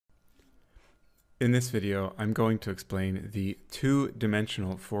In this video, I'm going to explain the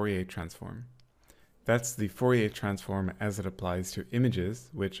two-dimensional Fourier transform. That's the Fourier transform as it applies to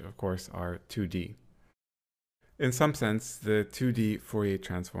images, which of course are 2D. In some sense, the 2D Fourier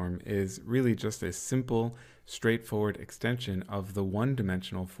transform is really just a simple, straightforward extension of the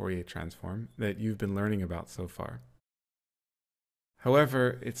one-dimensional Fourier transform that you've been learning about so far.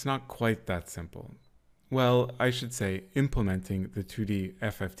 However, it's not quite that simple. Well, I should say implementing the 2D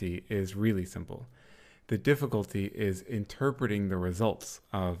FFT is really simple. The difficulty is interpreting the results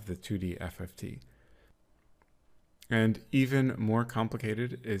of the 2D FFT. And even more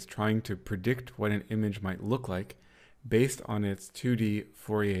complicated is trying to predict what an image might look like based on its 2D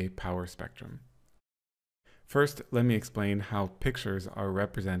Fourier power spectrum. First, let me explain how pictures are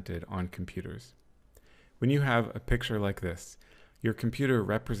represented on computers. When you have a picture like this, your computer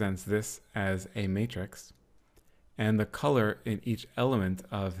represents this as a matrix, and the color in each element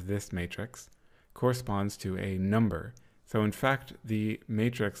of this matrix corresponds to a number. So in fact, the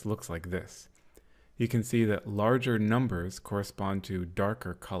matrix looks like this. You can see that larger numbers correspond to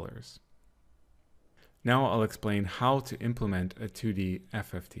darker colors. Now I'll explain how to implement a 2D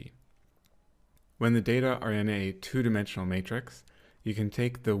FFT. When the data are in a two-dimensional matrix, you can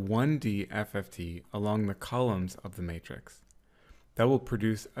take the 1D FFT along the columns of the matrix. That will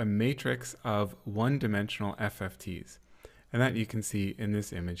produce a matrix of one-dimensional FFTs, and that you can see in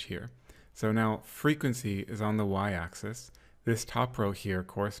this image here. So now frequency is on the y-axis. This top row here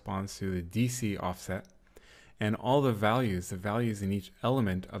corresponds to the DC offset, and all the values in each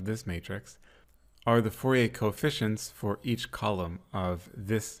element of this matrix are the Fourier coefficients for each column of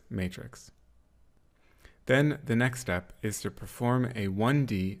this matrix. Then the next step is to perform a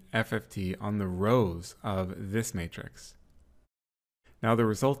 1D FFT on the rows of this matrix. Now the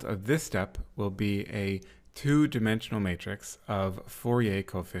result of this step will be a two-dimensional matrix of Fourier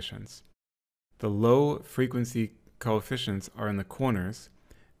coefficients. The low frequency coefficients are in the corners,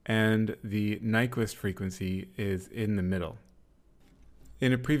 and the Nyquist frequency is in the middle.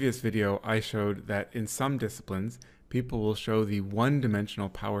 In a previous video, I showed that in some disciplines, people will show the one-dimensional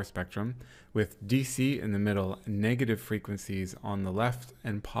power spectrum with DC in the middle, negative frequencies on the left,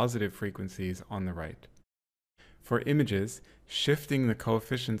 and positive frequencies on the right. For images, shifting the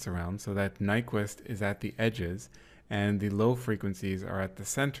coefficients around so that Nyquist is at the edges and the low frequencies are at the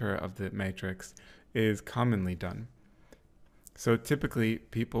center of the matrix is commonly done. So typically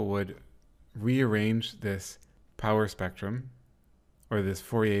people would rearrange this power spectrum or this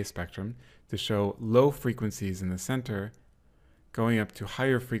Fourier spectrum to show low frequencies in the center, going up to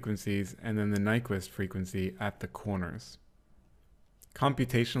higher frequencies, and then the Nyquist frequency at the corners.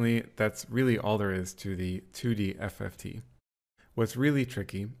 Computationally, that's really all there is to the 2D FFT. What's really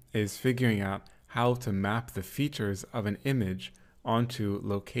tricky is figuring out how to map the features of an image onto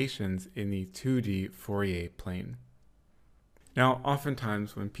locations in the 2D Fourier plane. Now,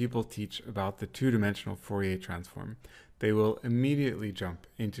 oftentimes when people teach about the two-dimensional Fourier transform, they will immediately jump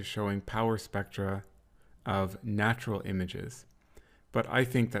into showing power spectra of natural images. But I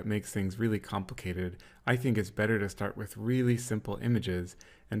think that makes things really complicated. I think it's better to start with really simple images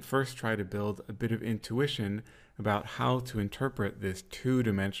and first try to build a bit of intuition about how to interpret this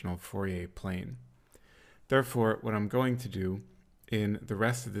two-dimensional Fourier plane. Therefore, what I'm going to do in the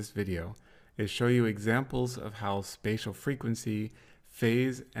rest of this video is show you examples of how spatial frequency,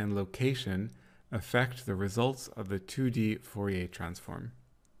 phase, and location affect the results of the 2D Fourier transform.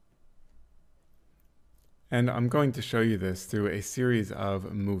 And I'm going to show you this through a series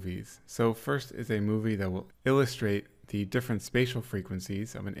of movies. So first is a movie that will illustrate the different spatial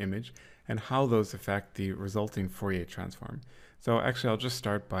frequencies of an image and how those affect the resulting Fourier transform. So actually I'll just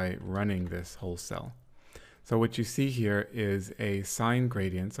start by running this whole cell. So what you see here is a sine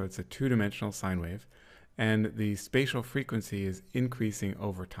gradient, so it's a two-dimensional sine wave, and the spatial frequency is increasing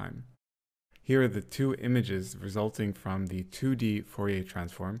over time. Here are the two images resulting from the 2D Fourier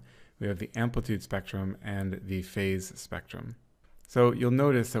transform. We have the amplitude spectrum and the phase spectrum. So you'll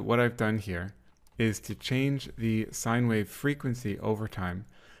notice that what I've done here is to change the sine wave frequency over time,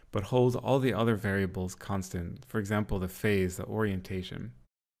 but hold all the other variables constant, for example, the phase, the orientation.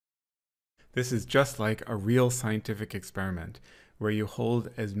 This is just like a real scientific experiment, where you hold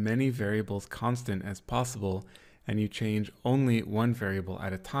as many variables constant as possible, and you change only one variable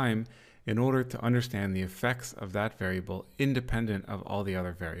at a time in order to understand the effects of that variable independent of all the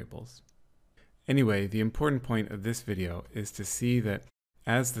other variables. Anyway, the important point of this video is to see that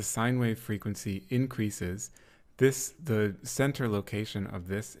as the sine wave frequency increases, the center location of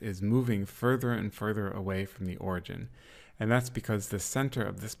this is moving further and further away from the origin. And that's because the center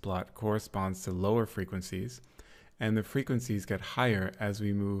of this plot corresponds to lower frequencies, and the frequencies get higher as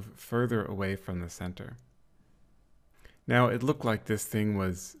we move further away from the center. Now it looked like this thing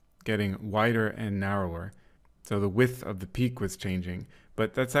was getting wider and narrower, so the width of the peak was changing,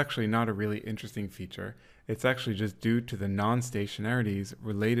 but that's actually not a really interesting feature. It's actually just due to the non-stationarities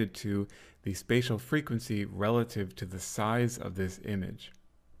related to the spatial frequency relative to the size of this image.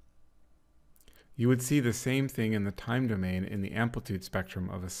 You would see the same thing in the time domain in the amplitude spectrum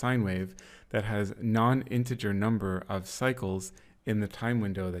of a sine wave that has non-integer number of cycles in the time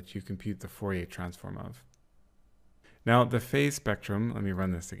window that you compute the Fourier transform of. Now the phase spectrum, let me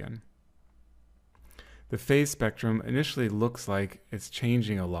run this again. The phase spectrum initially looks like it's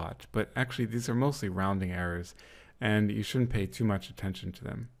changing a lot, but actually these are mostly rounding errors, and you shouldn't pay too much attention to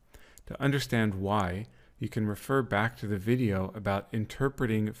them. To understand why, you can refer back to the video about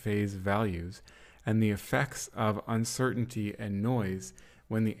interpreting phase values and the effects of uncertainty and noise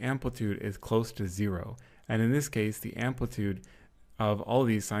when the amplitude is close to zero. And in this case, the amplitude of all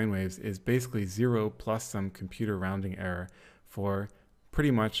these sine waves is basically 0 plus some computer rounding error for pretty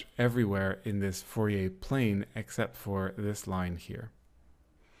much everywhere in this Fourier plane except for this line here.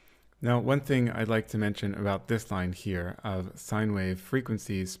 Now, one thing I'd like to mention about this line here of sine wave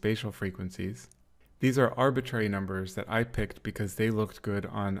frequencies, spatial frequencies, these are arbitrary numbers that I picked because they looked good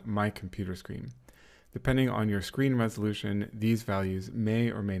on my computer screen. Depending on your screen resolution, these values may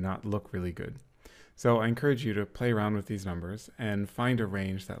or may not look really good. So I encourage you to play around with these numbers and find a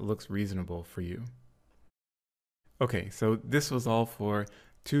range that looks reasonable for you. Okay, so this was all for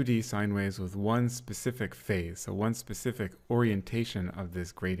 2D sine waves with one specific phase, so one specific orientation of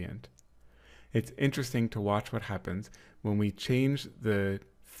this gradient. It's interesting to watch what happens when we change the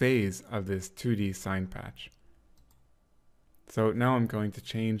phase of this 2D sine patch. So now I'm going to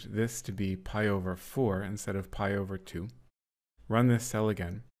change this to be pi over 4 instead of pi over 2. Run this cell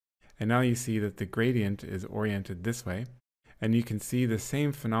again. And now you see that the gradient is oriented this way. And you can see the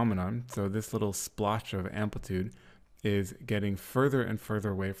same phenomenon. So this little splotch of amplitude is getting further and further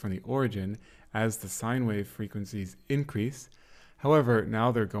away from the origin as the sine wave frequencies increase. However,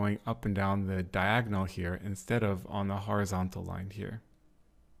 now they're going up and down the diagonal here instead of on the horizontal line here.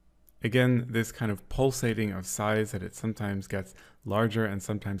 Again, this kind of pulsating of size that it sometimes gets larger and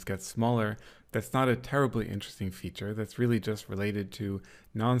sometimes gets smaller, that's not a terribly interesting feature. That's really just related to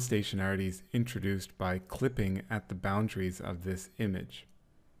non-stationarities introduced by clipping at the boundaries of this image.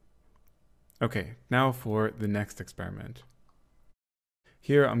 Okay, now for the next experiment.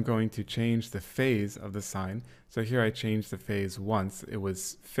 Here I'm going to change the phase of the sine. So here I changed the phase once. It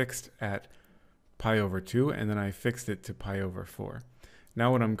was fixed at pi over 2, and then I fixed it to pi over 4.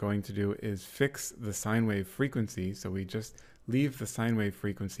 Now what I'm going to do is fix the sine wave frequency, so we just leave the sine wave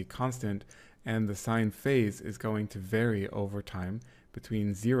frequency constant, and the sine phase is going to vary over time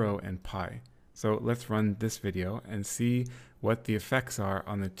between 0 and pi. So let's run this video and see what the effects are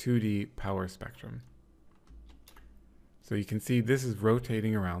on the 2D power spectrum. So you can see this is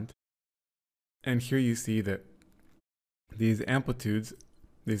rotating around, and here you see that these amplitudes,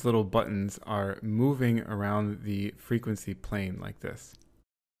 these little buttons, are moving around the frequency plane like this.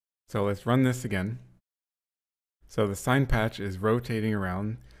 So let's run this again. So the sine patch is rotating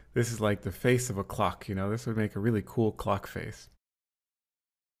around. This is like the face of a clock, you know, this would make a really cool clock face.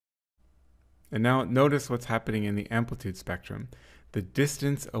 And now notice what's happening in the amplitude spectrum. The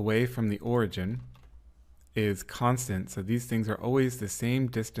distance away from the origin is constant, so these things are always the same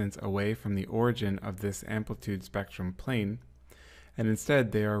distance away from the origin of this amplitude spectrum plane, and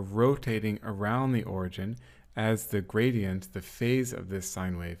instead they are rotating around the origin as the gradient, the phase of this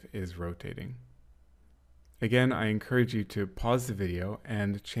sine wave, is rotating. Again, I encourage you to pause the video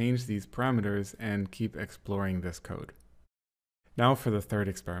and change these parameters and keep exploring this code. Now for the third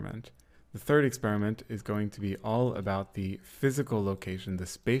experiment. The third experiment is going to be all about the physical location, the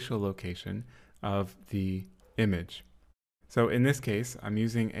spatial location of the image. So in this case, I'm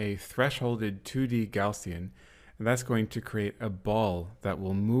using a thresholded 2D Gaussian, and that's going to create a ball that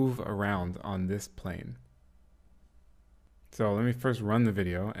will move around on this plane. So let me first run the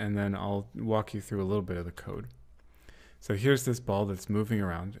video, and then I'll walk you through a little bit of the code. So here's this ball that's moving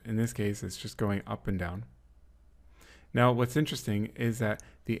around. In this case, it's just going up and down. Now, what's interesting is that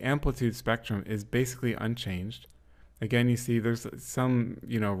the amplitude spectrum is basically unchanged. Again, you see there's some,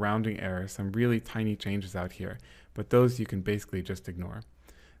 rounding error, some really tiny changes out here, but those you can basically just ignore.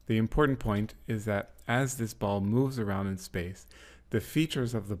 The important point is that as this ball moves around in space, the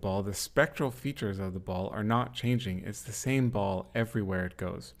features of the ball, the spectral features of the ball, are not changing. It's the same ball everywhere it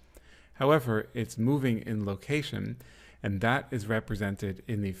goes. However, it's moving in location, and that is represented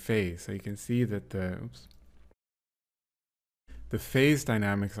in the phase. So you can see that the phase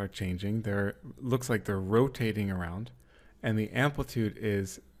dynamics are changing. Looks like they're rotating around, and the amplitude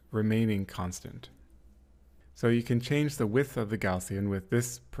is remaining constant. So you can change the width of the Gaussian with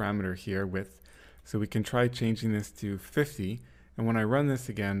this parameter here, width. So we can try changing this to 50. And when I run this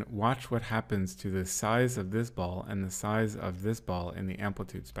again, watch what happens to the size of this ball and the size of this ball in the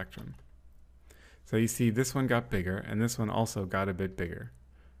amplitude spectrum. So you see this one got bigger, and this one also got a bit bigger.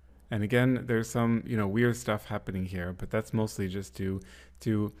 And again, there's some weird stuff happening here, but that's mostly just due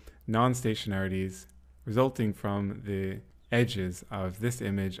to non-stationarities resulting from the edges of this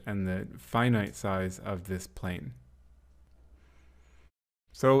image and the finite size of this plane.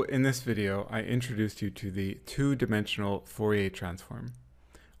 So in this video, I introduced you to the two-dimensional Fourier transform.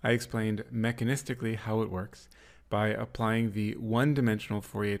 I explained mechanistically how it works by applying the one-dimensional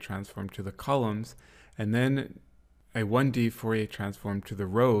Fourier transform to the columns and then a 1D Fourier transform to the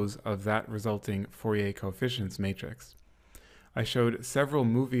rows of that resulting Fourier coefficients matrix. I showed several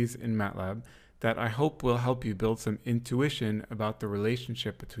movies in MATLAB that I hope will help you build some intuition about the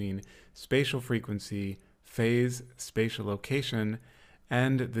relationship between spatial frequency, phase, spatial location,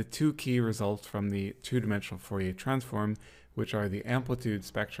 and the two key results from the two-dimensional Fourier transform, which are the amplitude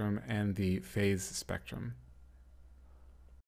spectrum and the phase spectrum.